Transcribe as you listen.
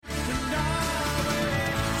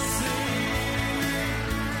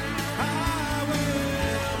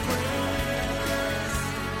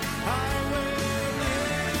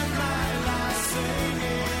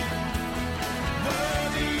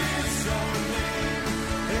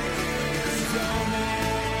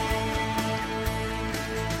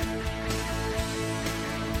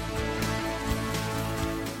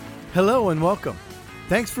Hello and welcome.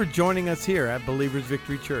 Thanks for joining us here at Believers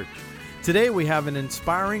Victory Church. Today we have an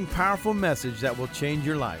inspiring, powerful message that will change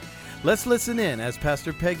your life. Let's listen in as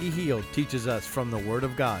Pastor Peggy Heald teaches us from the Word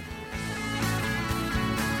of God.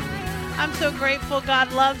 I'm so grateful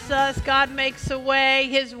God loves us. God makes a way.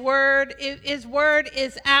 His word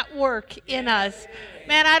is at work in us.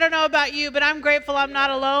 Man, I don't know about you, but I'm grateful I'm not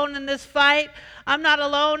alone in this fight. I'm not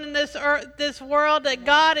alone in this world, that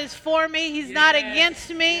God is for me. He's not against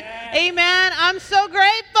me. Amen. I'm so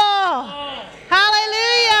grateful.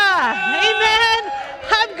 Hallelujah. Amen.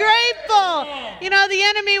 I'm grateful. You know, the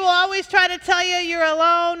enemy will always try to tell you you're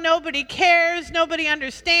alone. Nobody cares. Nobody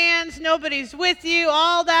understands. Nobody's with you.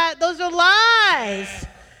 All that. Those are lies.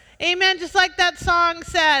 Amen. Just like that song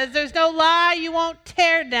says, there's no lie you won't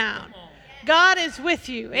tear down. God is with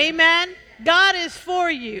you. Amen. God is for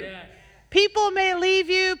you. People may leave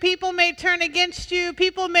you, people may turn against you,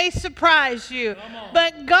 people may surprise you,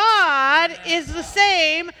 but God is the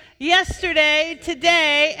same yesterday,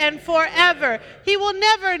 today, and forever. He will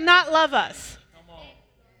never not love us.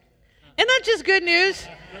 Isn't that just good news?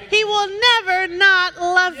 He will never not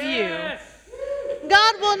love you.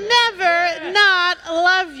 God will never not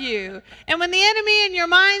love you. And when the enemy in your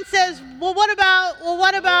mind says, well, what about?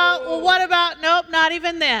 Nope, not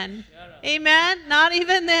even then. Amen? Not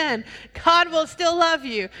even then. God will still love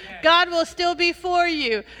you. God will still be for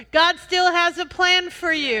you. God still has a plan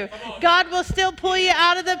for you. God will still pull you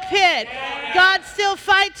out of the pit. God still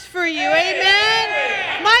fights for you.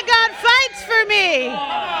 Amen? My God fights for me.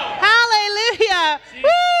 Hallelujah.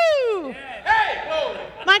 Woo!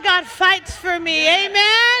 My God fights for me.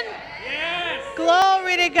 Amen?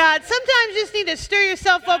 Glory to God. Sometimes you just need to stir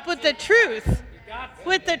yourself up with the truth.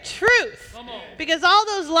 With the truth. Because all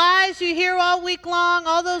those lies you hear all week long,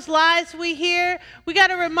 all those lies we hear, we got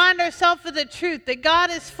to remind ourselves of the truth, that God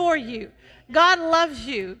is for you. God loves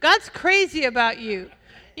you. God's crazy about you.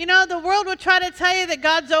 You know, the world will try to tell you that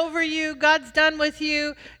God's over you, God's done with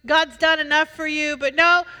you, God's done enough for you. But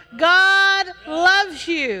no, God loves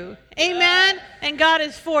you. Amen? And God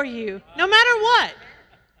is for you. No matter what.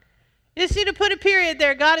 You just need to put a period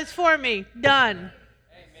there. God is for me. Done.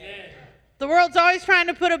 The world's always trying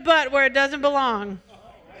to put a but where it doesn't belong.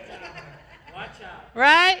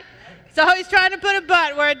 Right? It's always trying to put a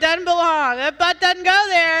but where it doesn't belong. That but doesn't go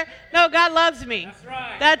there. No, God loves me.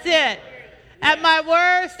 That's it. At my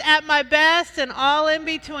worst, at my best, and all in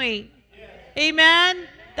between. Amen?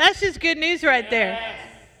 That's just good news right there.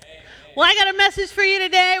 Well, I got a message for you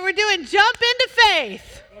today. We're doing Jump into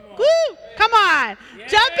Faith. Woo! Come on.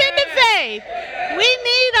 Jump into faith. We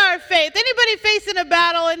need our faith. Anybody facing a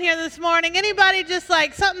battle in here this morning? Anybody just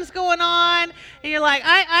like something's going on and you're like,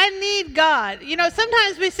 I need God. You know,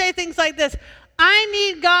 sometimes we say things like this, I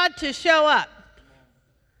need God to show up.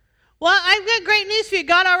 Well, I've got great news for you.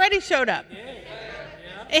 God already showed up.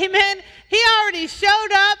 Amen. He already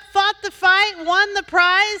showed up, fought the fight, won the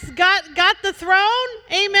prize, got the throne.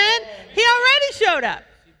 Amen. He already showed up.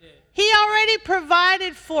 He already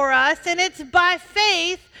provided for us, and it's by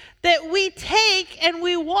faith that we take and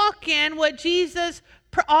we walk in what Jesus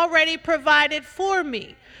already provided for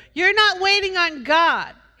me. You're not waiting on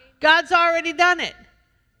God. God's already done it.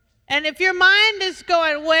 And if your mind is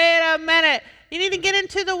going, wait a minute, you need to get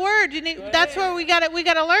into the Word. That's where we got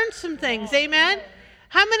to learn some things. Amen?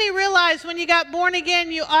 How many realize when you got born again,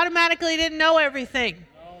 you automatically didn't know everything?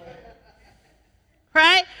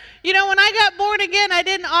 Right? You know, when I got born again, I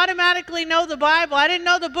didn't automatically know the Bible. I didn't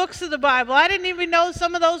know the books of the Bible. I didn't even know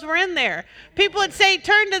some of those were in there. People would say,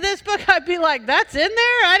 turn to this book. I'd be like, that's in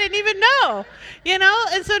there? I didn't even know. You know,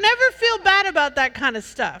 and so never feel bad about that kind of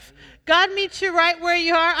stuff. God meets you right where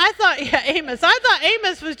you are. I thought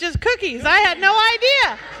Amos was just cookies. I had no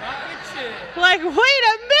idea. Like, wait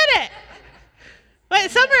a minute. Wait,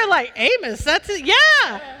 some are like, Amos, that's it.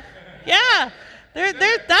 Yeah.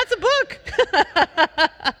 That's a book.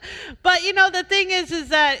 But, you know, the thing is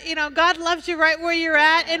that, you know, God loves you right where you're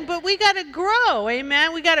at, but we got to grow,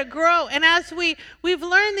 amen? We got to grow. And as we've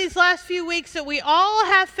learned these last few weeks that we all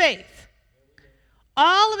have faith.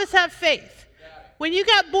 All of us have faith. When you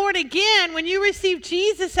got born again, when you received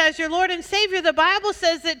Jesus as your Lord and Savior, the Bible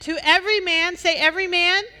says that to every man, say every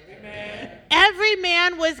man. Every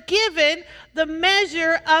man was given the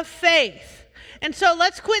measure of faith. And so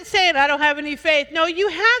let's quit saying, I don't have any faith. No, you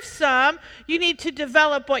have some. You need to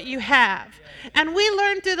develop what you have. And we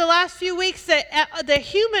learned through the last few weeks that the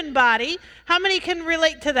human body, how many can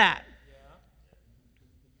relate to that?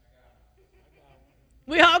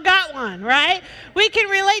 We all got one, right? We can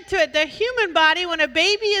relate to it. The human body, when a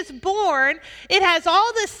baby is born, it has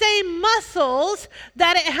all the same muscles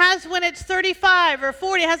that it has when it's 35 or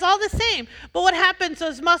 40. It has all the same. But what happens,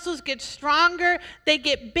 those muscles get stronger, they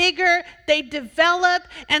get bigger, they develop,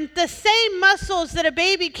 and the same muscles that a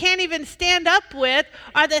baby can't even stand up with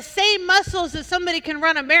are the same muscles that somebody can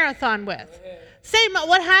run a marathon with.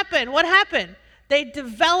 What happened? They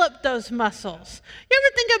develop those muscles. You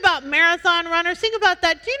ever think about marathon runners? Think about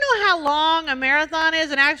that. Do you know how long a marathon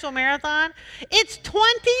is, an actual marathon? It's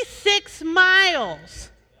 26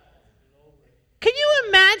 miles. Can you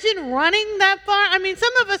imagine running that far? I mean,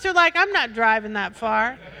 some of us are like, I'm not driving that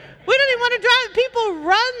far. We don't even want to drive. People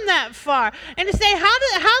run that far. And to say,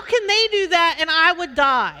 how can they do that and I would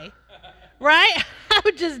die? Right? I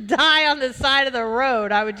would just die on the side of the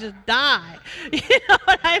road. I would just die. You know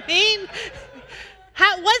what I mean?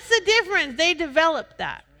 What's the difference? They developed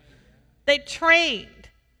that. They trained.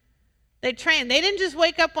 They didn't just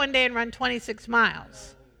wake up one day and run 26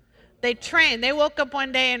 miles. They trained. They woke up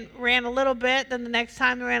one day and ran a little bit. Then the next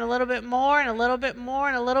time they ran a little bit more and a little bit more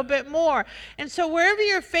and a little bit more. And so wherever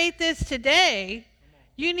your faith is today,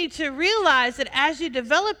 you need to realize that as you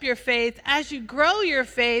develop your faith, as you grow your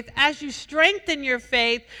faith, as you strengthen your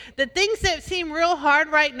faith, the things that seem real hard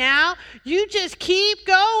right now, you just keep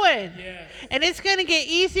going. Yes. And it's going to get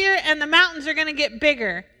easier and the mountains are going to get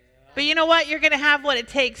bigger. But you know what? You're going to have what it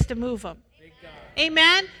takes to move them.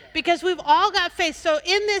 Amen? Because we've all got faith. So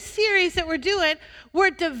in this series that we're doing,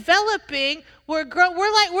 we're developing, we're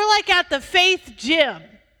like at the faith gym.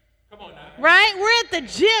 Come on now. Right? We're at the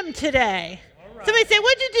gym today. Somebody say,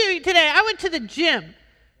 what'd you do today? I went to the gym.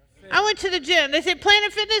 They say,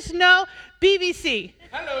 Planet Fitness? No, BBC.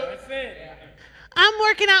 Hello. That's it. I'm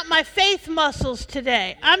working out my faith muscles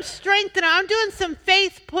today. I'm strengthening. I'm doing some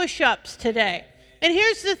faith push-ups today. And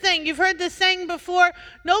here's the thing. You've heard this saying before.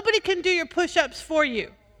 Nobody can do your push-ups for you.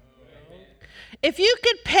 If you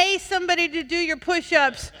could pay somebody to do your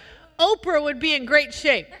push-ups, Oprah would be in great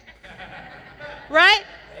shape. Right?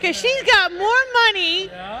 Because she's got more money.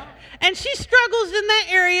 Yeah. And she struggles in that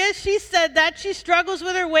area. She said that. She struggles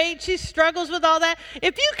with her weight. She struggles with all that.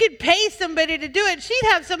 If you could pay somebody to do it, she'd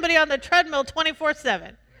have somebody on the treadmill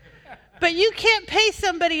 24/7. But you can't pay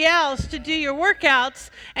somebody else to do your workouts,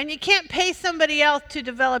 and you can't pay somebody else to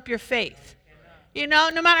develop your faith. You know,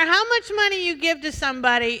 no matter how much money you give to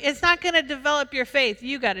somebody, it's not going to develop your faith.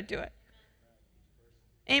 You got to do it.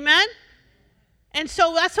 Amen? And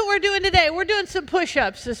so that's what we're doing today. We're doing some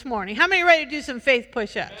push-ups this morning. How many are ready to do some faith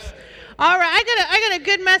push-ups? All right, I got a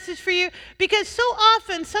good message for you, because so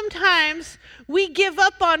often, sometimes we give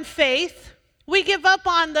up on faith. We give up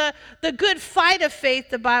on the good fight of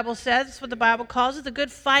faith, the Bible says. That's what the Bible calls it, the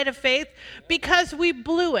good fight of faith, because we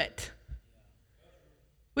blew it.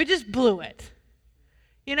 We just blew it.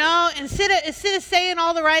 You know, instead of saying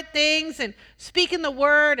all the right things and speaking the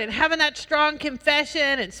word and having that strong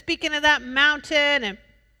confession and speaking to that mountain and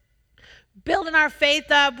building our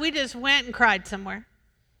faith up, we just went and cried somewhere.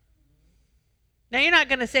 Now, you're not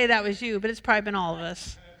going to say that was you, but it's probably been all of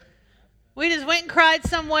us. We just went and cried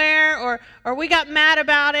somewhere, or we got mad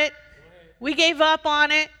about it. We gave up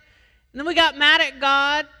on it. And then we got mad at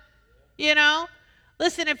God. You know?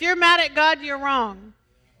 Listen, if you're mad at God, you're wrong.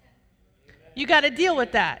 You got to deal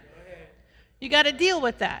with that. You got to deal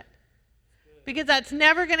with that. Because that's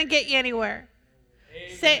never going to get you anywhere.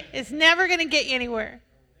 Say, it's never going to get you anywhere.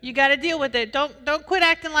 You got to deal with it. Don't quit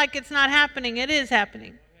acting like it's not happening. It is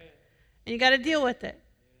happening. And you got to deal with it.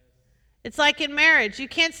 It's like in marriage. You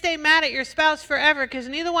can't stay mad at your spouse forever, because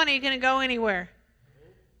neither one of you are going to go anywhere.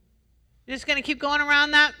 You're just going to keep going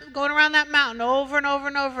around that mountain over and over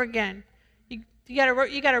and over again. You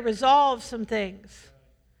got to resolve some things.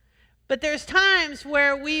 But there's times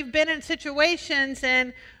where we've been in situations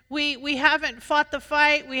and we haven't fought the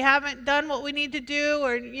fight, we haven't done what we need to do,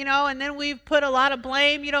 or and then we've put a lot of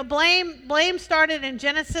blame. Blame started in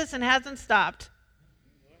Genesis and hasn't stopped.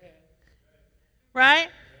 Right?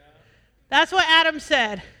 That's what Adam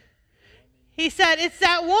said. He said, "It's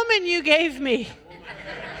that woman you gave me."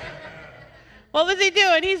 What was he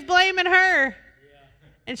doing? He's blaming her.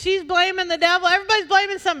 And she's blaming the devil. Everybody's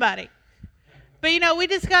blaming somebody. But we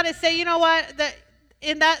just got to say, you know what? That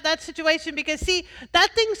in that situation, because see, that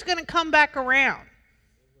thing's going to come back around.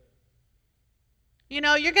 You're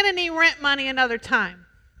going to need rent money another time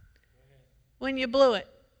when you blew it,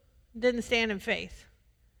 didn't stand in faith.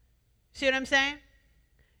 See what I'm saying?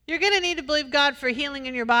 You're going to need to believe God for healing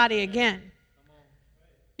in your body again.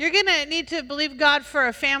 You're going to need to believe God for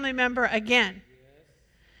a family member again.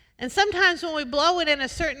 And sometimes when we blow it in a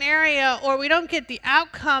certain area or we don't get the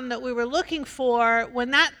outcome that we were looking for,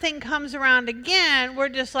 when that thing comes around again, we're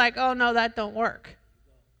just like, oh no, that don't work.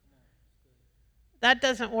 That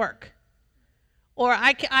doesn't work. Or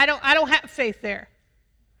I don't have faith there.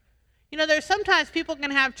 You know, there's sometimes people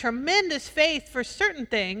can have tremendous faith for certain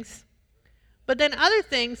things, but then other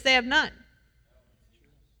things they have none.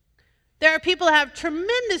 There are people that have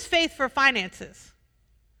tremendous faith for finances.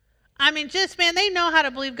 I mean, just, man, they know how to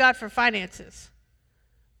believe God for finances.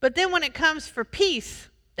 But then when it comes for peace,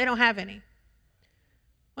 they don't have any.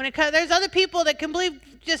 There's other people that can believe,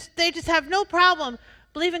 they just have no problem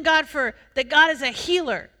believing God that God is a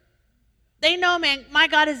healer. They know, man, my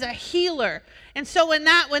God is a healer. And so when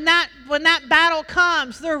that battle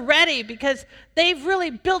comes, they're ready because they've really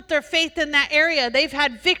built their faith in that area. They've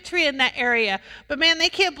had victory in that area. But man, they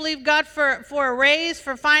can't believe God for a raise,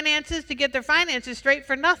 for finances, to get their finances straight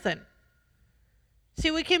for nothing. See,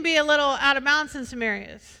 we can be a little out of balance in some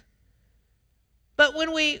areas. But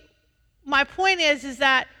my point is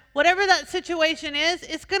that whatever that situation is,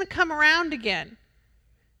 it's going to come around again.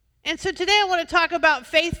 And so today I want to talk about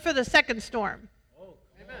faith for the second storm. Oh,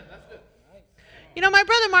 amen. That's good. You know, my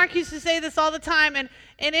brother Mark used to say this all the time, and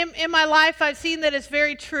in my life I've seen that it's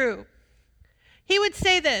very true. He would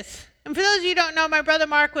say this, and for those of you who don't know, my brother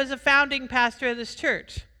Mark was a founding pastor of this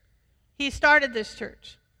church. He started this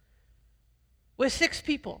church. With 6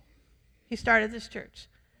 people, he started this church.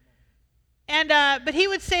 And but he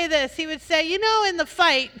would say this. He would say, you know, in the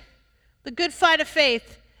fight, the good fight of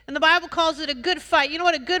faith, and the Bible calls it a good fight. You know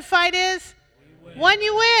what a good fight is? When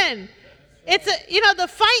you win. It's the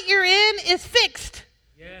fight you're in is fixed.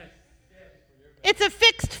 Yes. It's a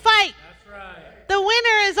fixed fight. That's right. The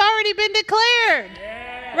winner has already been declared.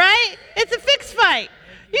 Yes. Right? It's a fixed fight.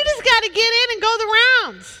 You just got to get in and go the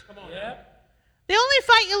rounds. Come on. Yep. The only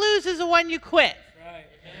fight you lose is the one you quit. Right.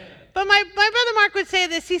 But my brother Mark would say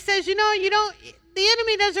this. He says, the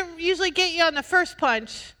enemy doesn't usually get you on the first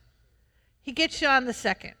punch. He gets you on the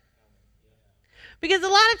second. Because a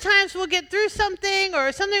lot of times we'll get through something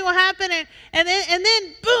or something will happen and then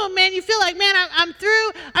boom, man, you feel like, man, I'm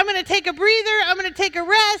through. I'm going to take a breather. I'm going to take a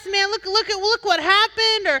rest. Man, look what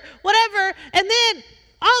happened or whatever. And then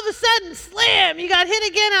all of a sudden, slam, you got hit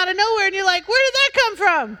again out of nowhere and you're like, where did that come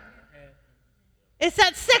from? It's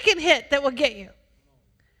that second hit that will get you.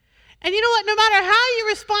 And you know what? No matter how you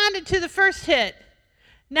responded to the first hit,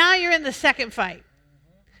 now you're in the second fight.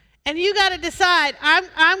 And you got to decide,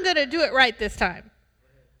 I'm going to do it right this time.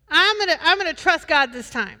 I'm going to trust God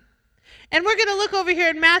this time. And we're going to look over here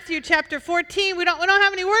in Matthew chapter 14. We don't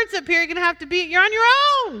have any words up here. You're going to have to you're on your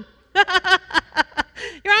own.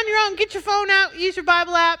 You're on your own. Get your phone out. Use your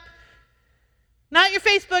Bible app. Not your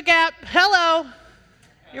Facebook app. Hello.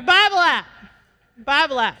 Your Bible app.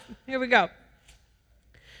 Bible app. Here we go.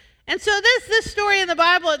 And so this story in the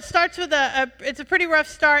Bible, it starts with it's a pretty rough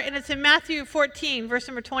start, and it's in Matthew 14, verse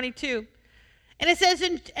number 22. And it says,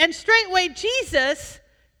 and straightway Jesus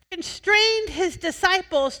constrained his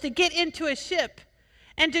disciples to get into a ship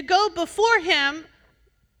and to go before him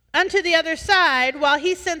unto the other side while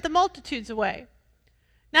he sent the multitudes away.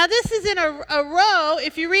 Now this is in a row.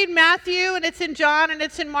 If you read Matthew, and it's in John, and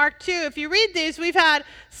it's in Mark too, if you read these, we've had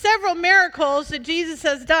several miracles that Jesus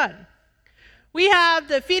has done. We have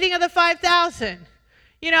the feeding of the 5,000,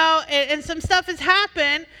 and some stuff has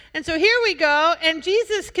happened. And so here we go, and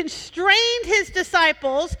Jesus constrained his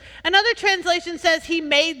disciples. Another translation says he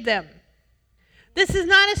made them. This is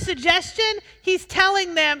not a suggestion. He's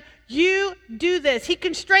telling them, you do this. He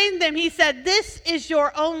constrained them. He said, this is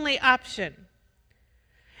your only option.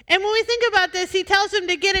 And when we think about this, he tells them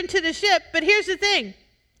to get into the ship. But here's the thing.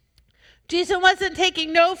 Jesus wasn't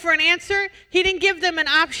taking no for an answer. He didn't give them an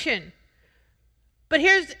option. But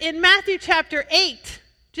here's in Matthew chapter 8,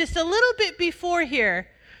 just a little bit before here,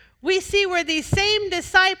 we see where these same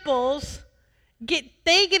disciples get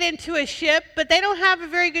into a ship, but they don't have a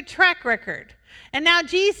very good track record. And now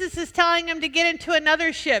Jesus is telling them to get into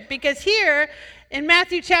another ship, because here in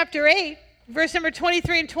Matthew chapter 8, verse number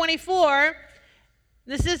 23 and 24,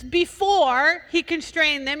 this is before he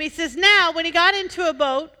constrained them. He says, now when he got into a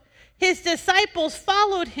boat, his disciples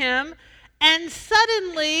followed him, and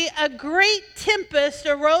suddenly a great tempest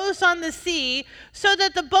arose on the sea, so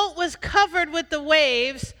that the boat was covered with the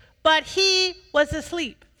waves, but he was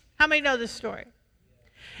asleep. How many know this story?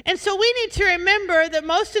 And so we need to remember that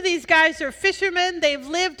most of these guys are fishermen. They've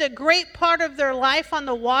lived a great part of their life on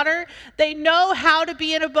the water. They know how to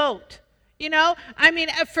be in a boat. I mean,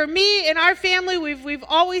 for me, in our family, we've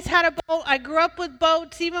always had a boat. I grew up with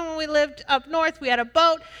boats. Even when we lived up north, we had a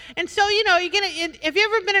boat. And so, if you've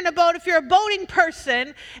ever been in a boat, if you're a boating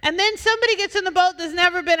person, and then somebody gets in the boat that's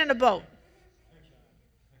never been in a boat,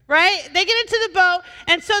 right? They get into the boat,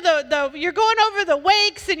 and so you're going over the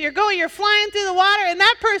wakes, and you're flying through the water, and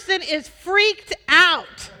that person is freaked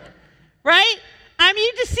out, right? I mean,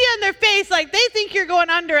 you just see on their face, like they think you're going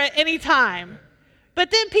under at any time. But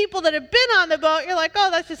then people that have been on the boat, you're like, oh,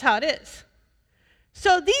 that's just how it is.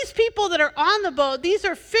 So these people that are on the boat, these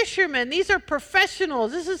are fishermen. These are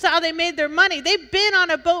professionals. This is how they made their money. They've been on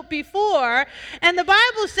a boat before. And the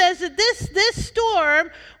Bible says that this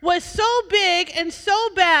storm was so big and so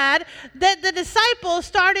bad that the disciples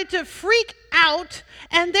started to freak out.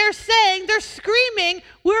 And they're screaming,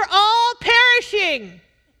 we're all perishing.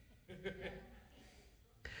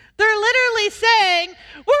 They're literally saying,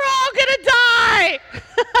 we're all going to die.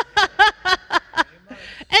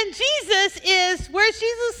 And where's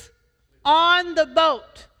Jesus? On the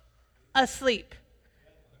boat, asleep.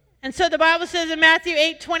 And so the Bible says in Matthew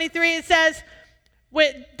 8:23, it says,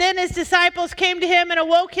 then his disciples came to him and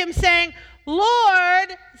awoke him, saying,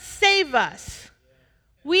 Lord, save us.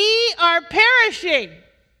 We are perishing.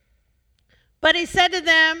 But he said to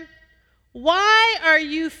them, why are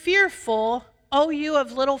you fearful, O you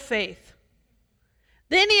of little faith?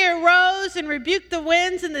 Then he arose and rebuked the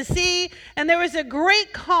winds and the sea, and there was a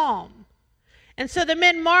great calm. And so the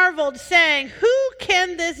men marveled, saying, who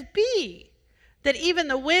can this be, that even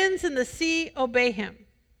the winds and the sea obey him?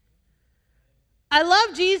 I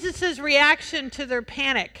love Jesus' reaction to their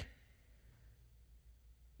panic.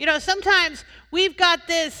 Sometimes we've got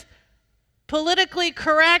this politically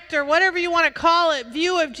correct, or whatever you want to call it,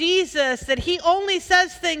 view of Jesus, that he only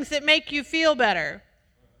says things that make you feel better.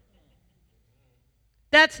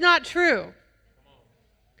 That's not true.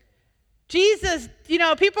 Jesus,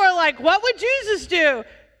 people are like, what would Jesus do?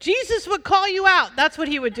 Jesus would call you out. That's what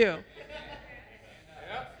he would do.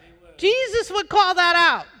 Jesus would call that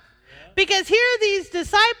out. Because here these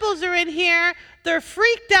disciples are in here, they're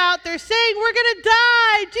freaked out, they're saying, we're going to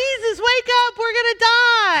die. Jesus, wake up, we're going to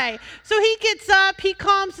die. So he gets up, he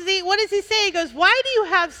calms what does he say? He goes, why do you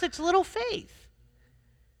have such little faith?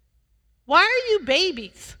 Why are you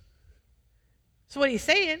babies? That's what he's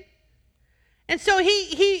saying. And so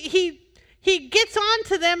he gets on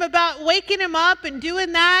to them about waking him up and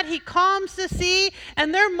doing that. He calms the sea,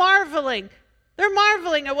 and they're marveling. They're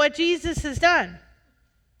marveling at what Jesus has done.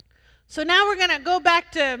 So now we're going to go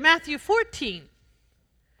back to Matthew 14.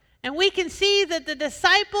 And we can see that the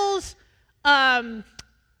disciples,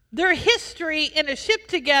 their history in a ship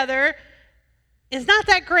together is not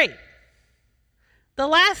that great. The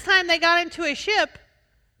last time they got onto a ship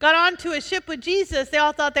with Jesus, they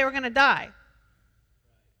all thought they were going to die.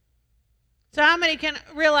 So how many can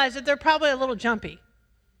realize that they're probably a little jumpy?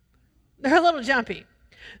 They're a little jumpy.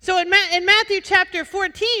 So in Matthew chapter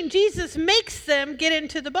 14, Jesus makes them get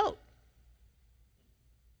into the boat.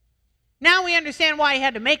 Now we understand why he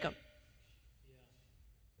had to make them.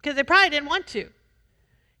 Because they probably didn't want to.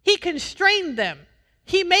 He constrained them.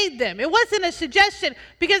 He made them. It wasn't a suggestion,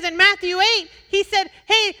 because in Matthew 8, he said,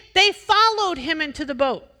 hey, they followed him into the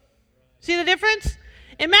boat. See the difference?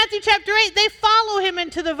 In Matthew chapter 8, they follow him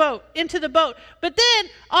into the boat. But then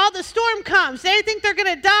all the storm comes. They think they're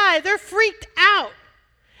going to die. They're freaked out.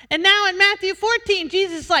 And now in Matthew 14,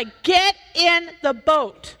 Jesus is like, get in the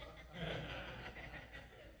boat.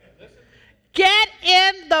 Get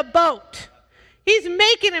in the boat. He's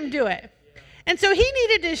making them do it. And so he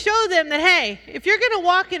needed to show them that, hey, if you're going to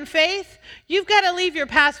walk in faith, you've got to leave your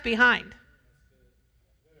past behind.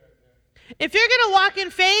 If you're going to walk in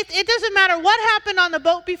faith, it doesn't matter what happened on the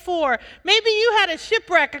boat before. Maybe you had a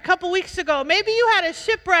shipwreck a couple weeks ago. Maybe you had a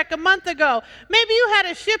shipwreck a month ago. Maybe you had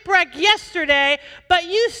a shipwreck yesterday, but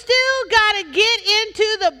you still got to get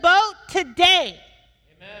into the boat today.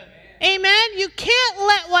 Amen. Amen. You can't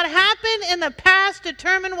let what happened in the past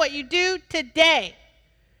determine what you do today.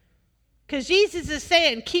 Because Jesus is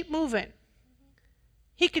saying, keep moving.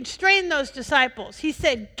 He constrained those disciples. He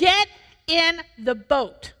said, get in the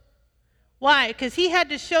boat. Why? Because he had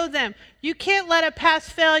to show them, you can't let a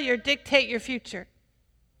past failure dictate your future.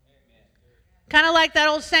 Kind of like that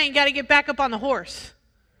old saying, you got to get back up on the horse.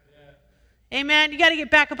 Yeah. Amen. You got to get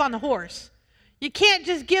back up on the horse. You can't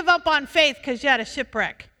just give up on faith because you had a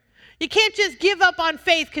shipwreck. You can't just give up on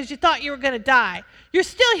faith because you thought you were going to die. You're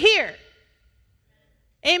still here.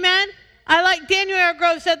 Amen. I like Daniel R.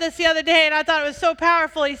 Grove said this the other day, and I thought it was so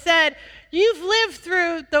powerful. He said, you've lived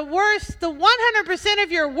through the 100%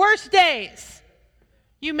 of your worst days.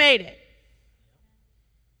 You made it.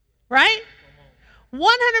 Right?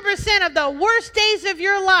 100% of the worst days of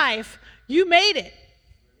your life, you made it.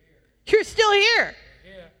 You're still here.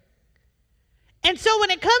 And so when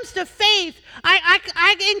it comes to faith,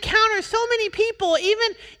 I encounter so many people,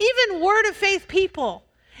 even word of faith people.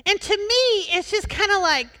 And to me, it's just kind of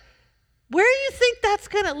like, where do you think that's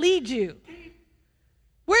going to lead you?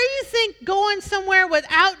 Where do you think going somewhere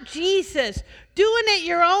without Jesus, doing it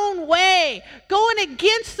your own way, going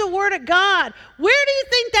against the Word of God, where do you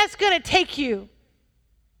think that's going to take you?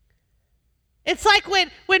 It's like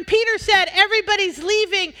when Peter said, everybody's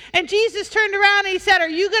leaving, and Jesus turned around and he said, are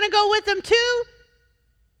you going to go with them too?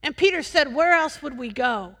 And Peter said, where else would we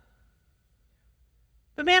go?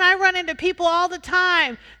 But man, I run into people all the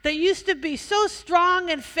time that used to be so strong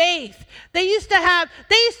in faith. They used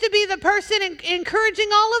to be the person encouraging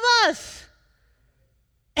all of us.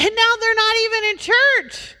 And now they're not even in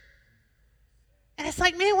church. And it's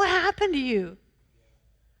like, man, what happened to you?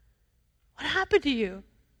 What happened to you?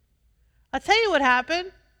 I'll tell you what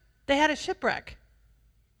happened. They had a shipwreck.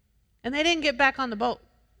 And they didn't get back on the boat.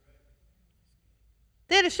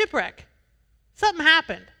 They had a shipwreck. Something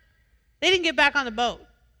happened. They didn't get back on the boat.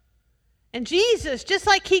 And Jesus, just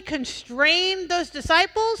like he constrained those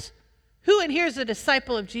disciples, who in here is a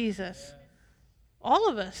disciple of Jesus? All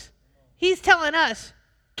of us. He's telling us,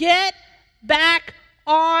 get back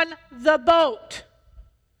on the boat.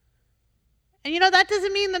 And that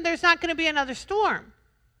doesn't mean that there's not going to be another storm.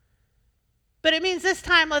 But it means this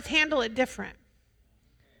time, let's handle it different.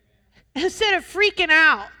 Instead of freaking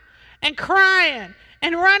out and crying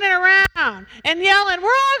and running around and yelling, we're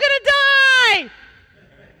all going to die.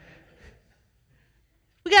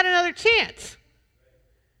 We got another chance.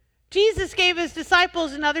 Jesus gave his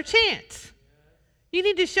disciples another chance. You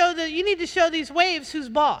need to show these waves who's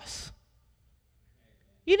boss.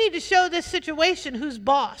 You need to show this situation who's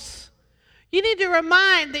boss. You need to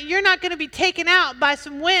remind that you're not going to be taken out by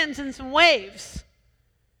some winds and some waves.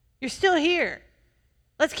 You're still here.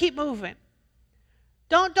 Let's keep moving.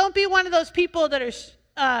 Don't be one of those people that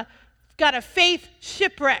are got a faith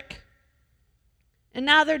shipwreck. And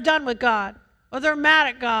now they're done with God. Or they're mad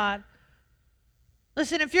at God.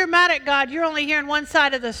 Listen, if you're mad at God, you're only hearing one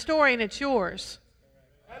side of the story and it's yours.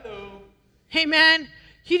 Hello. Amen.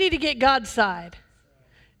 You need to get God's side.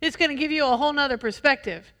 It's going to give you a whole nother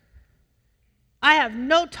perspective. I have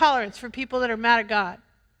no tolerance for people that are mad at God.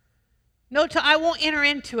 I won't enter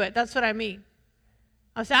into it. That's what I mean.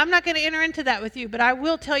 I'll say, I'm not going to enter into that with you, but I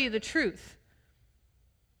will tell you the truth.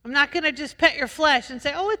 I'm not going to just pet your flesh and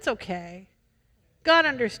say, oh, it's okay. God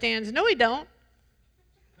understands. No, he don't.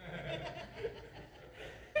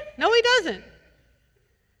 No, he doesn't.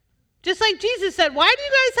 Just like Jesus said, why do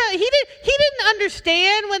you guys he didn't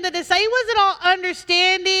understand when he wasn't all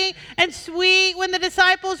understanding and sweet when the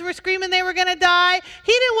disciples were screaming they were going to die.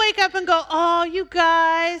 He didn't wake up and go, oh, you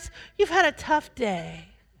guys, you've had a tough day.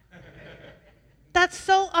 That's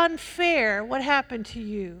so unfair what happened to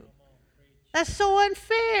you. That's so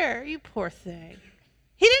unfair, you poor thing.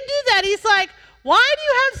 He didn't do that. He's like, why do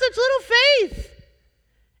you have such little faith?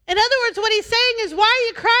 In other words, what he's saying is, why are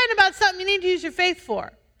you crying about something you need to use your faith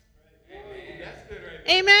for?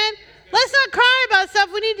 Amen? Let's not cry about stuff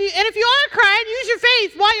we need to. And if you are crying, use your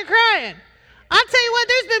faith while you're crying. I'll tell you what,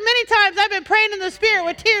 there's been many times I've been praying in the Spirit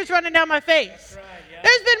with tears running down my face.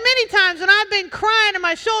 There's been many times when I've been crying and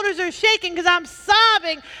my shoulders are shaking because I'm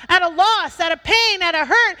sobbing at a loss, at a pain, at a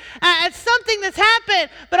hurt, at something that's happened.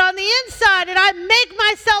 But on the inside, and I make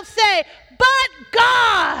myself say, but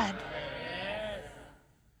God.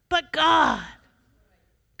 But God.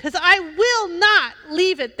 Because I will not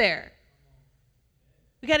leave it there.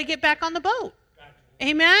 We got to get back on the boat.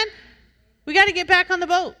 Amen? We got to get back on the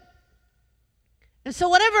boat. And so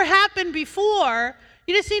whatever happened before,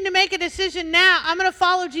 you just need to make a decision now. I'm going to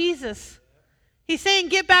follow Jesus. He's saying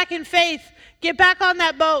get back in faith. Get back on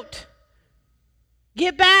that boat.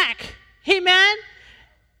 Get back. Amen?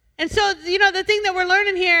 And so, the thing that we're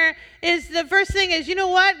learning here is the first thing is, you know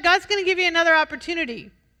what? God's going to give you another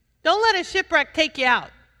opportunity. Don't let a shipwreck take you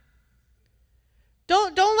out.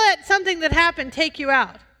 Don't let something that happened take you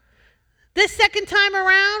out. This second time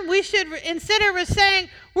around, we should, instead of saying,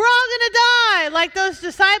 we're all going to die like those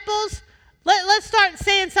disciples, let's start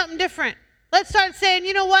saying something different. Let's start saying,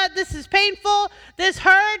 you know what, this is painful, this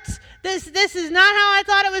hurts, this is not how I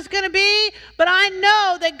thought it was going to be, but I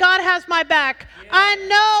know that God has my back. Yes. I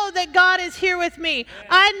know that God is here with me. Yes.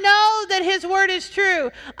 I know that his word is true.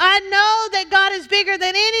 I know that God is bigger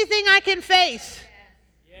than anything I can face.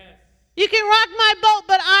 Yes. You can rock my boat,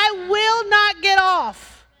 but I will not get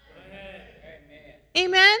off.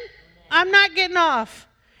 Amen? I'm not getting off.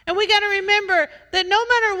 And we got to remember that no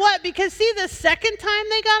matter what, because see, the second time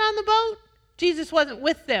they got on the boat, Jesus wasn't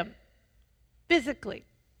with them physically.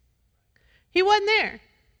 He wasn't there.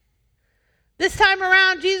 This time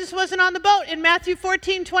around, Jesus wasn't on the boat. In Matthew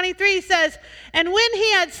 14:23 says, and when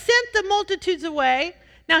he had sent the multitudes away,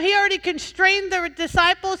 now he already constrained the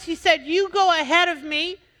disciples. He said, you go ahead of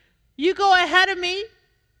me. You go ahead of me.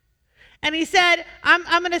 And he said, I'm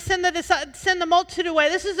going to send the multitude away.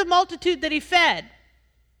 This is a multitude that he fed.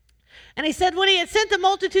 And he said, when he had sent the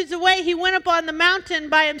multitudes away, he went up on the mountain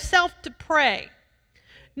by himself to pray.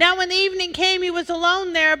 Now when the evening came, he was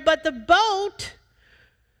alone there, but the boat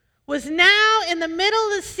was now in the middle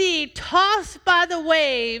of the sea, tossed by the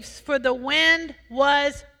waves, for the wind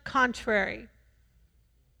was contrary.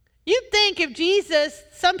 You'd think if Jesus,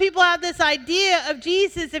 some people have this idea of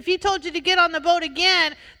Jesus, if he told you to get on the boat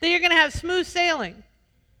again, that you're going to have smooth sailing.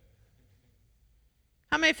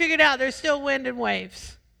 How many figured out there's still wind and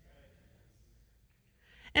waves?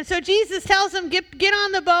 And so Jesus tells them, get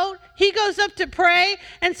on the boat. He goes up to pray.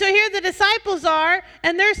 And so here the disciples are,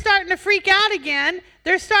 and they're starting to freak out again.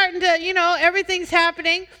 They're starting to, everything's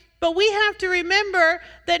happening. But we have to remember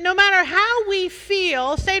that no matter how we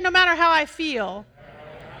feel, say no matter how I feel,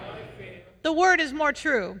 the word is more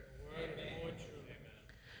true.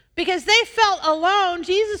 Because they felt alone.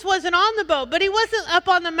 Jesus wasn't on the boat, but he wasn't up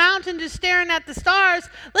on the mountain just staring at the stars.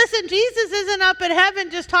 Listen, Jesus isn't up in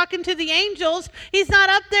heaven just talking to the angels. He's not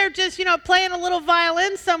up there just, playing a little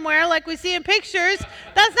violin somewhere like we see in pictures.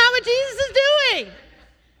 That's not what Jesus is doing.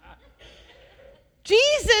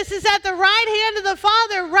 Jesus is at the right hand of the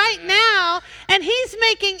Father right now, and he's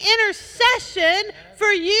making intercession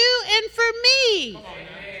for you and for me.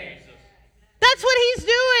 That's what he's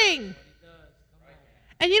doing.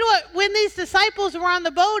 And you know what? When these disciples were on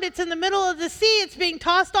the boat, it's in the middle of the sea. It's being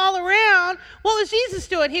tossed all around. What was Jesus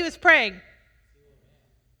doing? He was praying.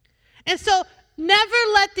 And so never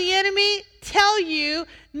let the enemy tell you,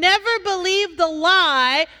 never believe the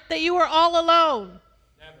lie that you are all alone.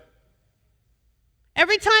 Never.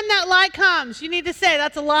 Every time that lie comes, you need to say,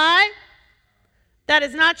 that's a lie. That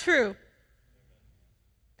is not true.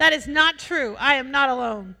 That is not true. I am not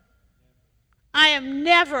alone. I am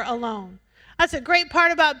never alone. That's a great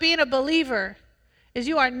part about being a believer, is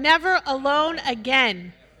you are never alone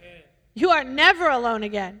again. You are never alone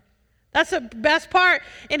again. That's the best part.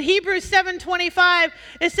 In Hebrews 7:25,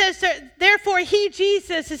 it says, therefore he,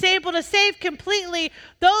 Jesus, is able to save completely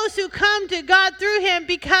those who come to God through him,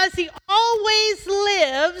 because he always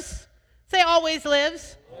lives. Say always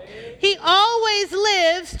lives. He always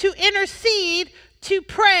lives to intercede, to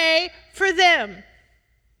pray for them.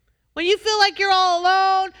 When you feel like you're all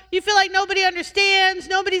alone, you feel like nobody understands,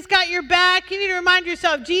 nobody's got your back, you need to remind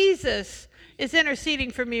yourself, Jesus is interceding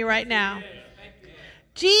for me right now.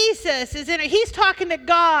 Jesus is he's talking to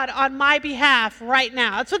God on my behalf right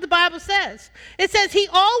now. That's what the Bible says. It says he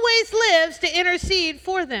always lives to intercede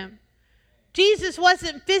for them. Jesus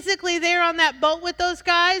wasn't physically there on that boat with those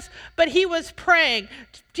guys, but he was praying.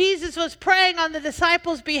 Jesus was praying on the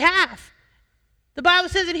disciples' behalf. The Bible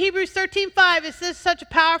says in Hebrews 13:5, it says such a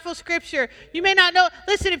powerful scripture. You may not know.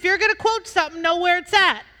 Listen, if you're going to quote something, know where it's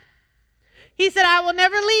at. He said, I will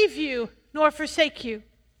never leave you nor forsake you.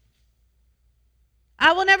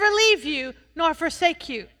 I will never leave you nor forsake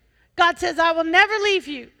you. God says, I will never leave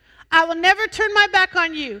you. I will never turn my back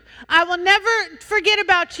on you. I will never forget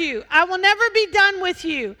about you. I will never be done with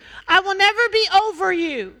you. I will never be over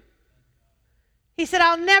you. He said,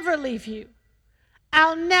 I'll never leave you.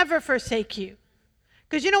 I'll never forsake you.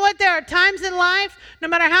 Because you know what? There are times in life, no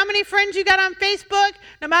matter how many friends you got on Facebook,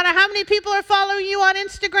 no matter how many people are following you on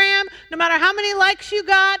Instagram, no matter how many likes you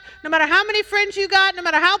got, no matter how many friends you got, no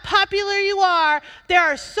matter how popular you are, there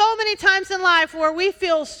are so many times in life where we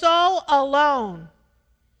feel so alone.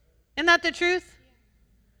 Isn't that the truth?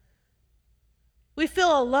 We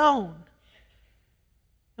feel alone.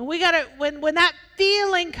 And we got to, when that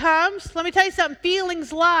feeling comes, let me tell you something,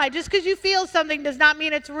 feelings lie. Just because you feel something does not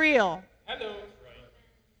mean it's real. Hello.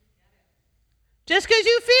 Just because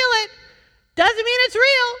you feel it doesn't mean it's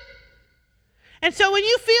real. And so when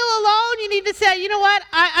you feel alone, you need to say, you know what?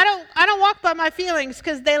 I don't walk by my feelings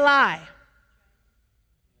because they lie.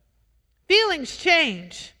 Feelings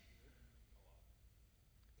change.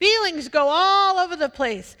 Feelings go all over the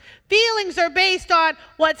place. Feelings are based on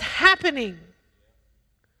what's happening.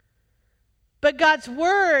 But God's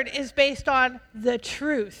word is based on the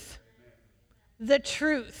truth. The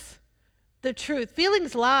truth. The truth.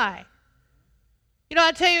 Feelings lie. You know,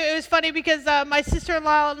 I'll tell you, it was funny because my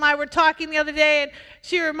sister-in-law and I were talking the other day, and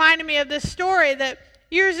she reminded me of this story that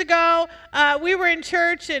years ago we were in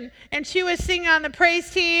church, and she was singing on the praise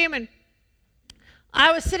team, and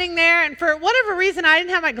I was sitting there, and for whatever reason, I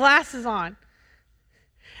didn't have my glasses on.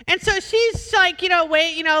 And so she's like, give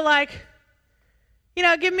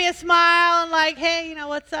me a smile and like, hey,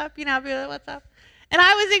 what's up? I'll be like, what's up? And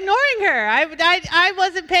I was ignoring her. I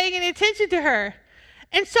wasn't paying any attention to her.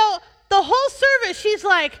 And so the whole service, she's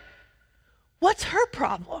like, what's her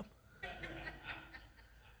problem?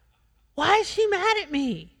 Why is she mad at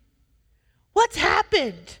me? What's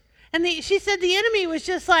happened? And she said the enemy was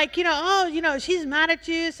just like, she's mad at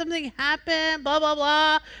you. Something happened, blah, blah,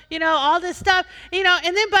 blah, all this stuff. And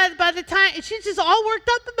then by the time, she's just all worked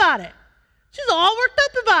up about it. She's all worked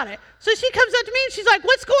up about it. So she comes up to me and she's like,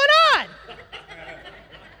 what's going on?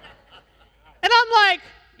 And I'm like,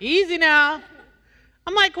 easy now.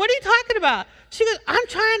 I'm like, what are you talking about? She goes,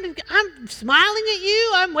 I'm smiling at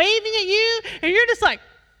you, I'm waving at you, and you're just like,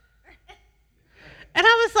 and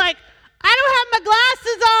I was like, I don't have my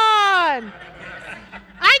glasses on.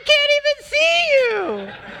 I can't even see you.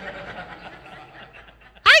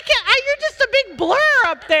 You're just a big blur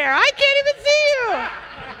up there. I can't even see you.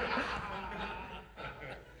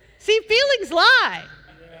 See, feelings lie.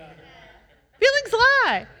 Feelings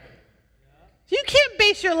lie. You can't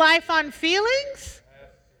base your life on feelings.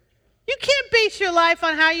 You can't base your life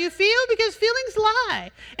on how you feel because feelings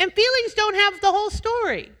lie. And feelings don't have the whole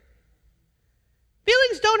story.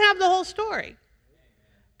 Feelings don't have the whole story.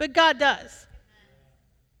 But God does.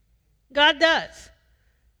 God does.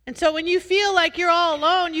 And so when you feel like you're all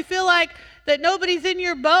alone, you feel like that nobody's in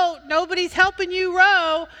your boat, nobody's helping you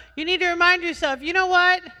row, you need to remind yourself, you know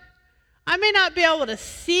what? I may not be able to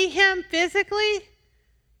see him physically,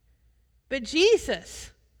 but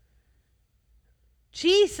Jesus,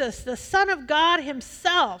 the Son of God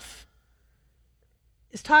himself,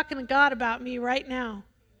 is talking to God about me right now.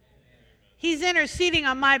 He's interceding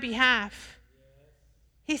on my behalf.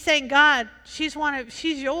 He's saying, God, she's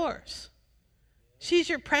yours. She's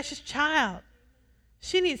your precious child.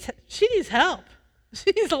 She needs help.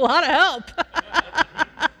 She needs a lot of help.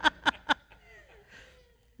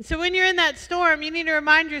 So when you're in that storm, you need to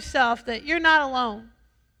remind yourself that you're not alone.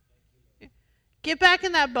 Get back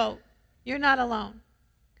in that boat. You're not alone.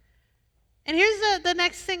 And here's the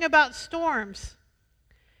next thing about storms.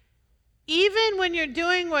 Even when you're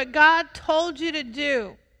doing what God told you to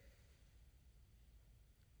do,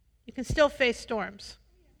 you can still face storms.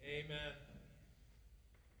 Amen.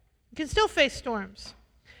 You can still face storms.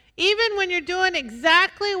 Even when you're doing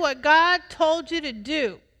exactly what God told you to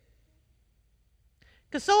do.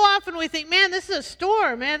 Because so often we think, man, this is a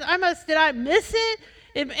storm, man. Did I miss it?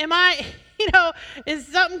 Am I, is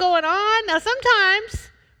something going on? Now, sometimes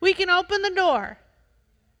we can open the door.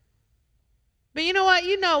 But you know what?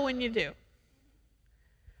 You know when you do.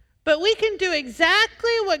 But we can do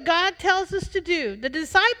exactly what God tells us to do. The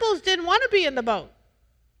disciples didn't want to be in the boat.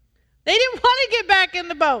 They didn't want to get back in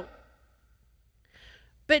the boat.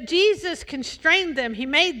 But Jesus constrained them. He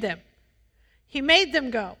made them. He made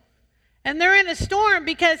them go. And they're in a storm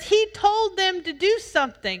because he told them to do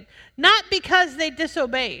something, not because they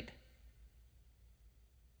disobeyed.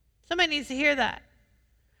 Somebody needs to hear that.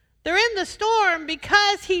 They're in the storm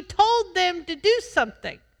because he told them to do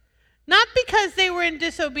something. Not because they were in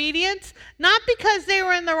disobedience, not because they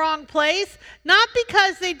were in the wrong place, not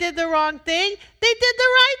because they did the wrong thing. They did the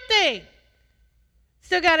right thing.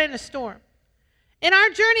 Still got in a storm. In our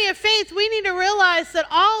journey of faith, we need to realize that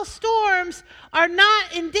all storms are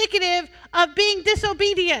not indicative of being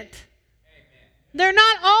disobedient. Amen. They're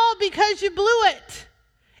not all because you blew it.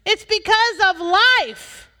 It's because of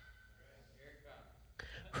life.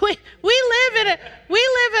 We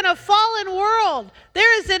live in a fallen world.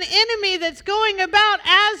 There is an enemy that's going about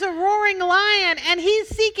as a roaring lion, and he's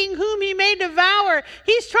seeking whom he may devour.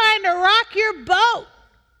 He's trying to rock your boat.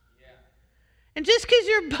 And just because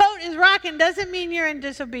your boat is rocking doesn't mean you're in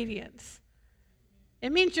disobedience.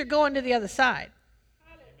 It means you're going to the other side.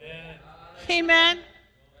 Amen. Amen.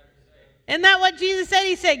 Isn't that what Jesus said?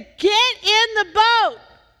 He said, get in the boat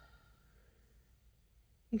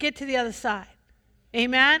and get to the other side.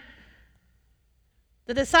 Amen.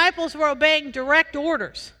 The disciples were obeying direct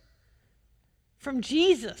orders from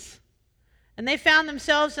Jesus. And they found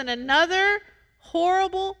themselves in another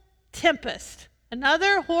horrible tempest,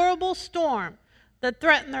 another horrible storm that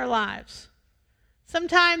threatened their lives.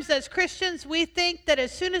 Sometimes as Christians, we think that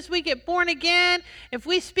as soon as we get born again, if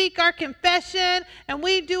we speak our confession and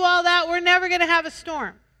we do all that, we're never going to have a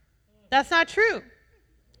storm. That's not true.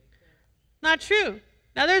 Not true.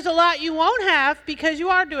 Now, there's a lot you won't have because you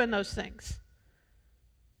are doing those things.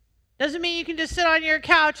 Doesn't mean you can just sit on your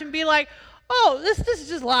couch and be like, oh, this is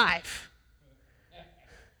just life.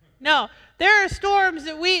 No, there are storms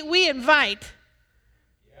that we invite.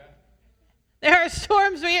 There are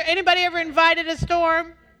storms. Anybody ever invited a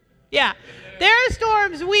storm? Yeah. There are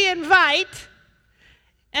storms we invite,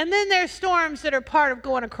 and then there's storms that are part of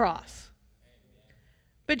going across.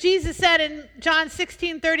 But Jesus said in John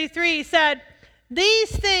 16:33, he said,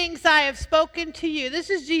 these things I have spoken to you.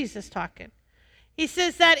 This is Jesus talking. He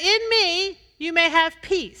says that in me you may have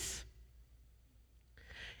peace.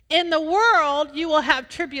 In the world you will have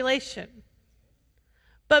tribulation.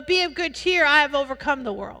 But be of good cheer, I have overcome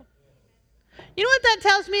the world. You know what that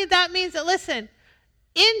tells me? That means that, listen,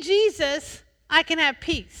 in Jesus, I can have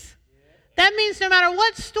peace. That means no matter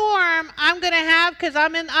what storm I'm going to have, because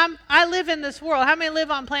I live in this world. How many live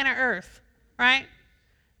on planet Earth, right?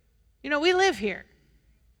 You know, we live here.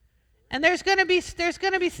 And there's going to be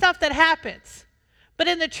stuff that happens. But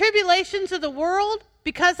in the tribulations of the world,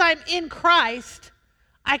 because I'm in Christ,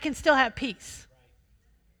 I can still have peace.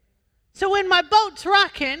 So when my boat's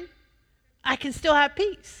rocking, I can still have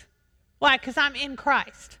peace. Why? Because I'm in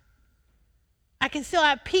Christ. I can still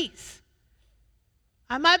have peace.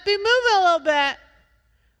 I might be moving a little bit,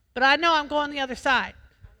 but I know I'm going the other side.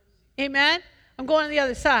 Amen? I'm going to the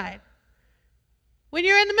other side. When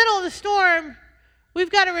you're in the middle of the storm,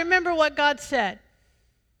 we've got to remember what God said.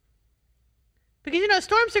 Because, you know,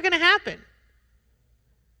 storms are going to happen.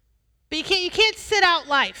 But you can't sit out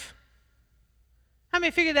life. How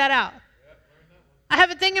many figured that out? I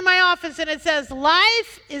have a thing in my office and it says,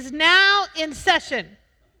 life is now in session.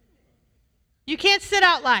 You can't sit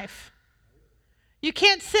out life. You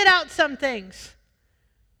can't sit out some things.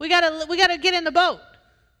 We gotta get in the boat.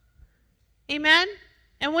 Amen?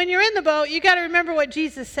 And when you're in the boat, you got to remember what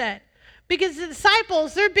Jesus said. Because the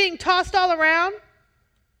disciples, they're being tossed all around.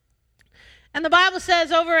 And the Bible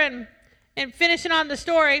says over in finishing on the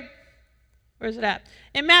story, where is it at?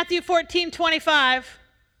 In Matthew 14:25.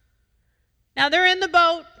 Now they're in the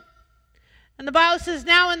boat. And the Bible says,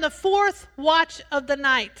 now in the fourth watch of the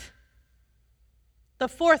night. The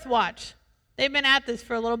fourth watch. They've been at this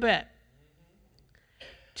for a little bit.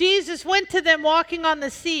 Jesus went to them walking on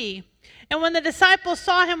the sea. And when the disciples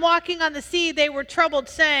saw him walking on the sea, they were troubled,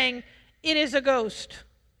 saying, it is a ghost.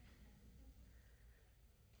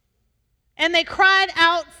 And they cried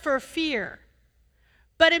out for fear.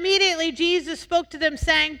 But immediately Jesus spoke to them,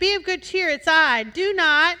 saying, be of good cheer, it's I. Do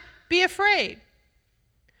not be afraid.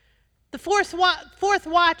 The fourth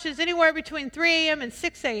watch is anywhere between 3 a.m. and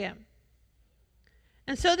 6 a.m.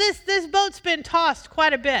 And so this boat's been tossed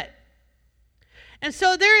quite a bit. And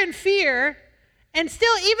so they're in fear. And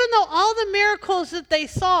still, even though all the miracles that they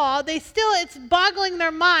saw, it's boggling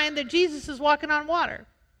their mind that Jesus is walking on water.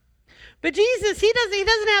 But Jesus, he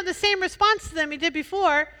doesn't have the same response to them he did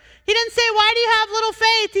before. He didn't say, why do you have little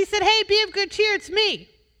faith? He said, hey, be of good cheer, it's me.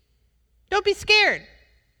 Don't be scared.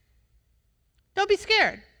 Don't be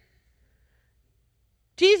scared.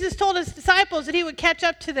 Jesus told his disciples that he would catch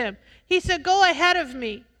up to them. He said, go ahead of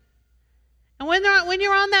me. And when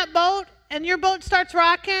you're on that boat and your boat starts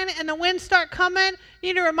rocking and the winds start coming,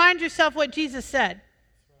 you need to remind yourself what Jesus said.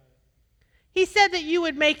 He said that you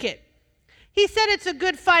would make it. He said it's a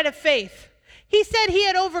good fight of faith. He said he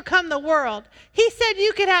had overcome the world. He said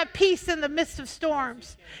you could have peace in the midst of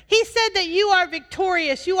storms. He said that you are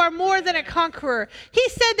victorious. You are more than a conqueror. He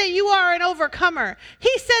said that you are an overcomer.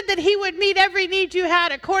 He said that he would meet every need you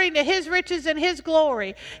had according to his riches and his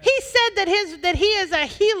glory. He said that he is a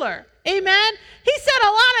healer. Amen? He said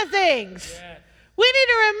a lot of things. We need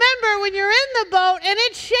to remember when you're in the boat and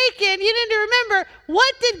it's shaking, you need to remember,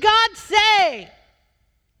 what did God say?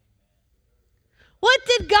 What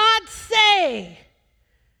did God say?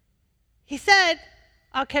 He said,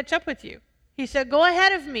 I'll catch up with you. He said, go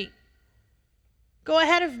ahead of me. Go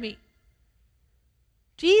ahead of me.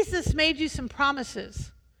 Jesus made you some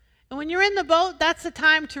promises. And when you're in the boat, that's the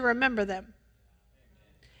time to remember them.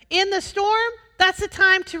 In the storm, that's the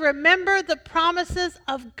time to remember the promises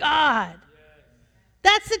of God.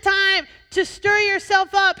 That's the time to stir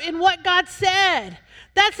yourself up in what God said.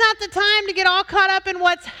 That's not the time to get all caught up in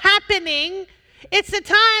what's happening. It's the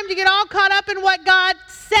time to get all caught up in what God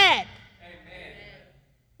said. Amen.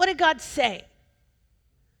 What did God say?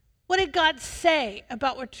 What did God say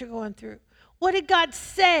about what you're going through? What did God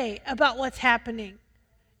say about what's happening?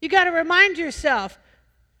 You got to remind yourself.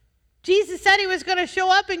 Jesus said he was going to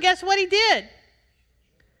show up, and guess what he did?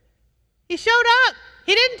 He showed up.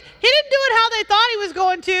 He didn't do it how they thought he was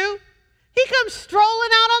going to. He comes strolling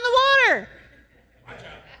out on the water.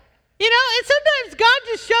 You know, and sometimes God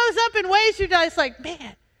just shows up in ways you're just like,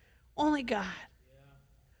 man, only God.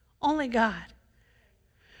 Only God.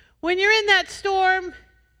 When you're in that storm,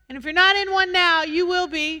 and if you're not in one now, you will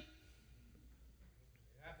be.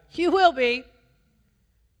 You will be.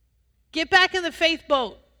 Get back in the faith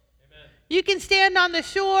boat. Amen. You can stand on the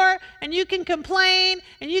shore and you can complain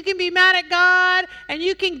and you can be mad at God and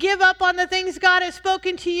you can give up on the things God has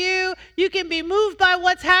spoken to you. You can be moved by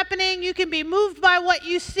what's happening. You can be moved by what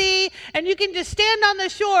you see, and you can just stand on the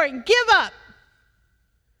shore and give up.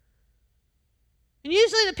 And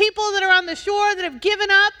usually the people that are on the shore that have given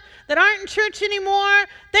up, that aren't in church anymore,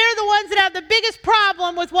 they're the ones that have the biggest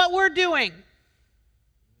problem with what we're doing.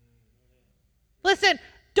 Listen,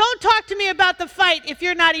 don't talk to me about the fight if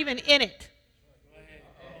you're not even in it.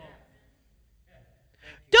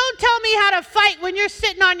 Don't tell me how to fight when you're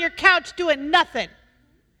sitting on your couch doing nothing.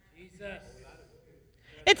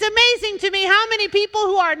 It's amazing to me how many people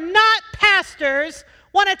who are not pastors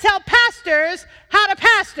want to tell pastors how to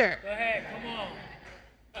pastor. Go ahead, come on.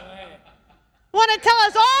 Go ahead. Want to tell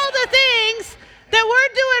us all the things that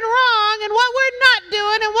we're doing wrong and what we're not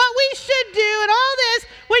doing and what we should do and all this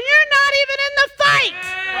when you're not even in the fight.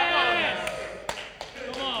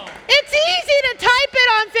 Come on. It's easy to type it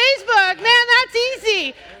on Facebook. Man, that's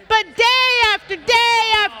easy. But day after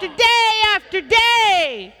day after day after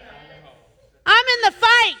day, I'm in the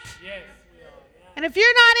fight. Yes. And if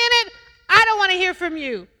you're not in it, I don't want to hear from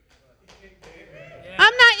you.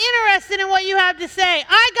 I'm not interested in what you have to say.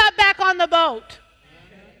 I got back on the boat.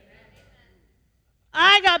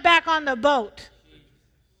 I got back on the boat.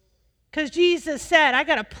 Because Jesus said, I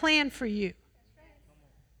got a plan for you.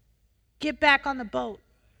 Get back on the boat.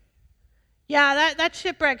 Yeah, that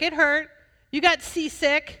shipwreck, it hurt. You got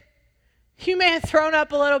seasick. You may have thrown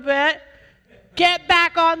up a little bit. Get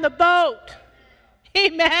back on the boat.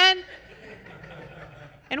 Amen.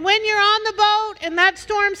 And when you're on the boat and that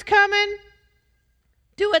storm's coming,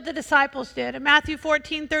 do what the disciples did. In Matthew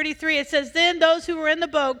 14:33, it says, then those who were in the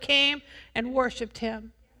boat came and worshiped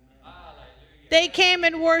him. They came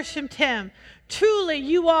and worshiped him. Truly,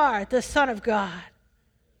 you are the Son of God.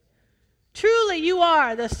 Truly, you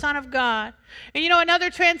are the Son of God. And you know, another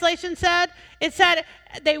translation said, it said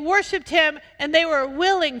they worshiped him and they were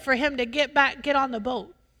willing for him to get on the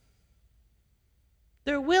boat.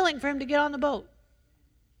 They're willing for him to get on the boat.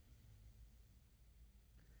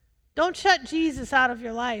 Don't shut Jesus out of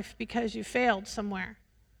your life because you failed somewhere.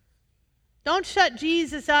 Don't shut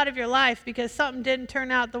Jesus out of your life because something didn't turn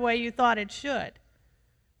out the way you thought it should.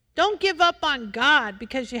 Don't give up on God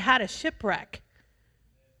because you had a shipwreck.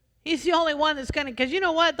 He's the only one that's going to, because you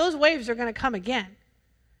know what? Those waves are going to come again.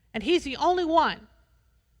 And he's the only one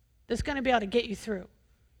that's going to be able to get you through.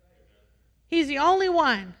 He's the only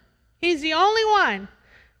one. He's the only one.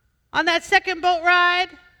 On that second boat ride,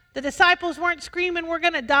 the disciples weren't screaming, we're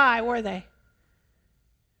going to die, were they?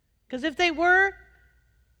 Because if they were,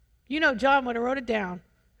 you know John would have wrote it down.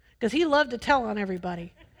 Because he loved to tell on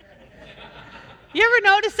everybody. You ever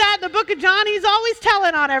notice that in the book of John? He's always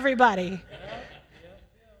telling on everybody.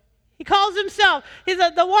 He calls himself, he's the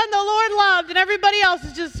one the Lord loved, and everybody else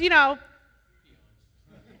is just, They weren't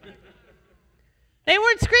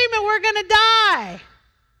screaming, we're going to die.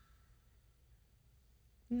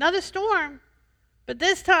 Another storm. But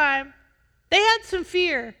this time, they had some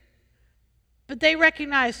fear, but they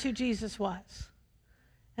recognized who Jesus was.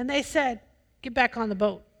 And they said, get back on the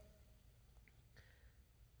boat.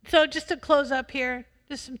 So just to close up here,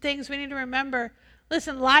 just some things we need to remember.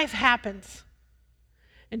 Listen, life happens.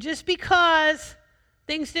 And just because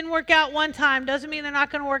things didn't work out one time doesn't mean they're not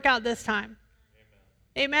going to work out this time.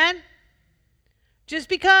 Amen? Just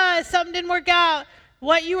because something didn't work out,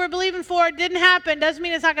 what you were believing for didn't happen, doesn't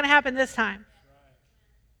mean it's not going to happen this time.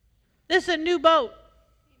 This is a new boat.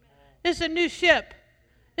 This is a new ship.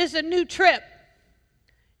 This is a new trip.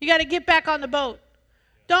 You got to get back on the boat.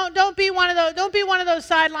 Don't be one of those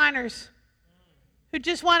sideliners who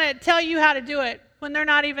just want to tell you how to do it when they're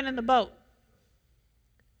not even in the boat.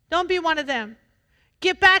 Don't be one of them.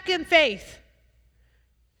 Get back in faith.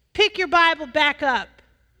 Pick your Bible back up.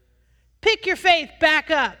 Pick your faith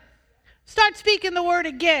back up. Start speaking the word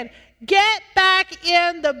again. Get back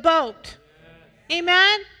in the boat.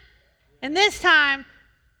 Amen? And this time,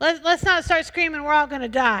 let's not start screaming, we're all going to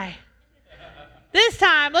die. This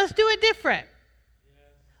time, let's do it different.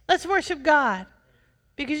 Let's worship God.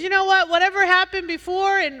 Because you know what? Whatever happened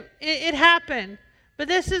before, and it happened. But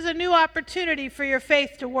this is a new opportunity for your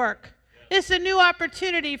faith to work. This is a new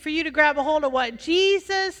opportunity for you to grab a hold of what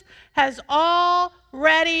Jesus has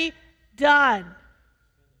already done.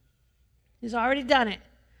 He's already done it.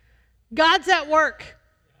 God's at work.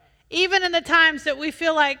 Even in the times that we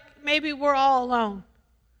feel like maybe we're all alone.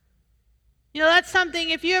 You know, that's something,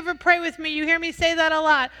 if you ever pray with me, you hear me say that a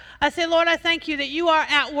lot. I say, Lord, I thank you that you are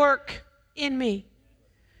at work in me.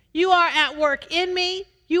 You are at work in me.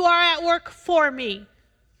 You are at work for me.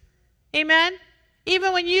 Amen?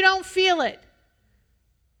 Even when you don't feel it.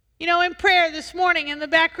 In prayer this morning in the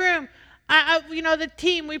back room, the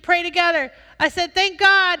team, we pray together. I said, thank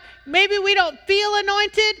God, maybe we don't feel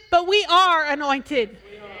anointed, but we are anointed.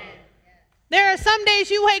 There are some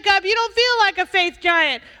days you wake up, you don't feel like a faith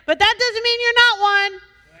giant, but that doesn't mean you're not one.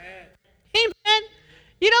 Amen.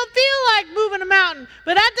 You don't feel like moving a mountain,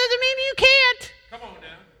 but that doesn't mean you can't. Come on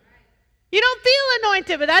now. You don't feel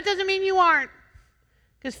anointed, but that doesn't mean you aren't,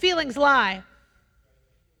 because feelings lie.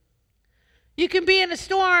 You can be in a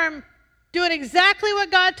storm doing exactly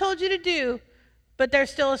what God told you to do, but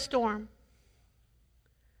there's still a storm.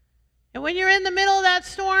 And when you're in the middle of that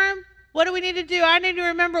storm, what do we need to do? I need to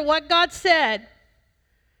remember what God said.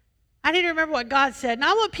 I need to remember what God said,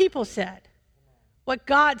 not what people said, what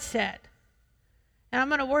God said. And I'm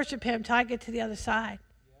going to worship him till I get to the other side.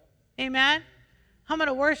 Amen? I'm going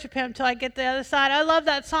to worship him till I get to the other side. I love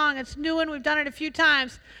that song. It's new and we've done it a few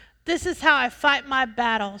times. This is how I fight my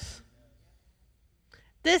battles.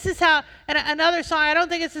 This is how, and another song, I don't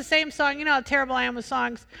think it's the same song. You know how terrible I am with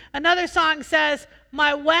songs. Another song says,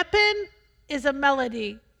 my weapon is a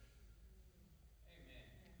melody.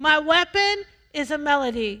 My weapon is a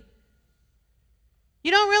melody.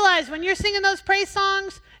 You don't realize when you're singing those praise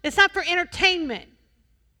songs, it's not for entertainment.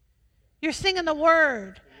 You're singing the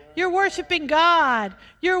word. You're worshiping God.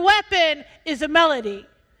 Your weapon is a melody.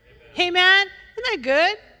 Amen? Isn't that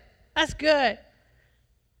good? That's good.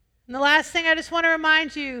 And the last thing I just want to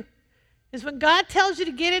remind you is when God tells you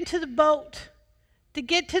to get into the boat, to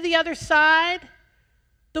get to the other side,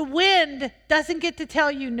 the wind doesn't get to tell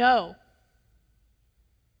you no.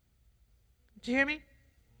 Did you hear me?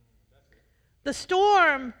 The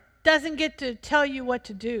storm doesn't get to tell you what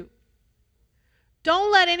to do. Don't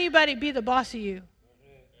let anybody be the boss of you,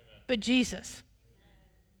 but Jesus.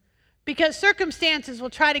 Because circumstances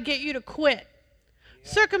will try to get you to quit.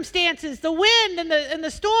 Circumstances, the wind and the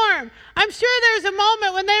storm. I'm sure there's a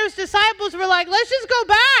moment when those disciples were like, let's just go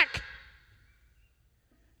back.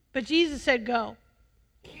 But Jesus said, go.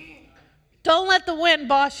 Don't let the wind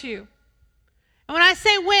boss you. And when I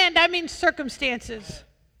say wind, I mean circumstances.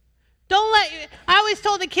 I always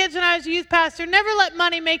told the kids when I was a youth pastor, never let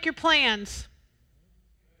money make your plans.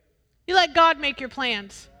 You let God make your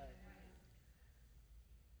plans.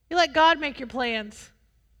 You let God make your plans.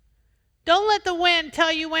 Don't let the wind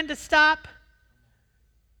tell you when to stop.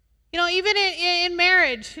 Even in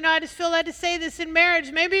marriage, I just feel led to say this in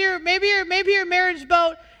marriage. Maybe your marriage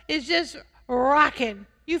boat is just rocking.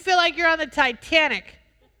 You feel like you're on the Titanic.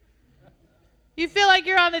 You feel like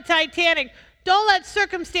you're on the Titanic. Don't let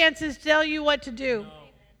circumstances tell you what to do. No,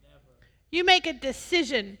 you make a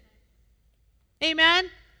decision. Amen?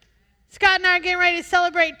 Scott and I are getting ready to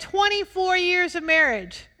celebrate 24 years of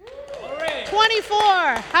marriage. 24.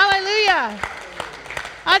 Hallelujah.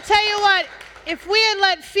 I'll tell you what, if we had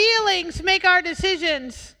let feelings make our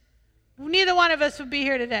decisions, neither one of us would be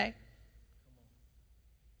here today.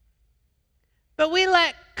 But we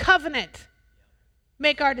let covenant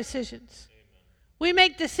make our decisions. We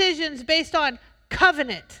make decisions based on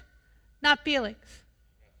covenant, not feelings.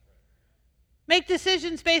 Make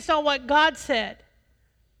decisions based on what God said,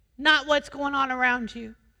 not what's going on around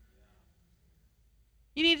you.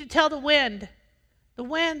 You need to tell the wind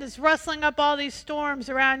that's rustling up all these storms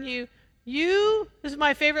around you, this is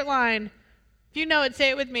my favorite line. If you know it, say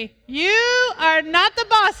it with me. You are not the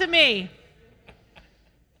boss of me.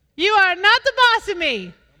 You are not the boss of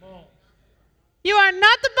me. You are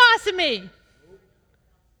not the boss of me.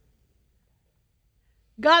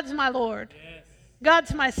 God's my Lord. Yes.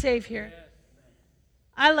 God's my Savior. Yes.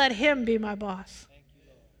 I let him be my boss. Thank you,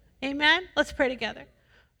 Lord. Amen? Let's pray together.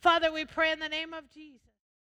 Father, we pray in the name of Jesus.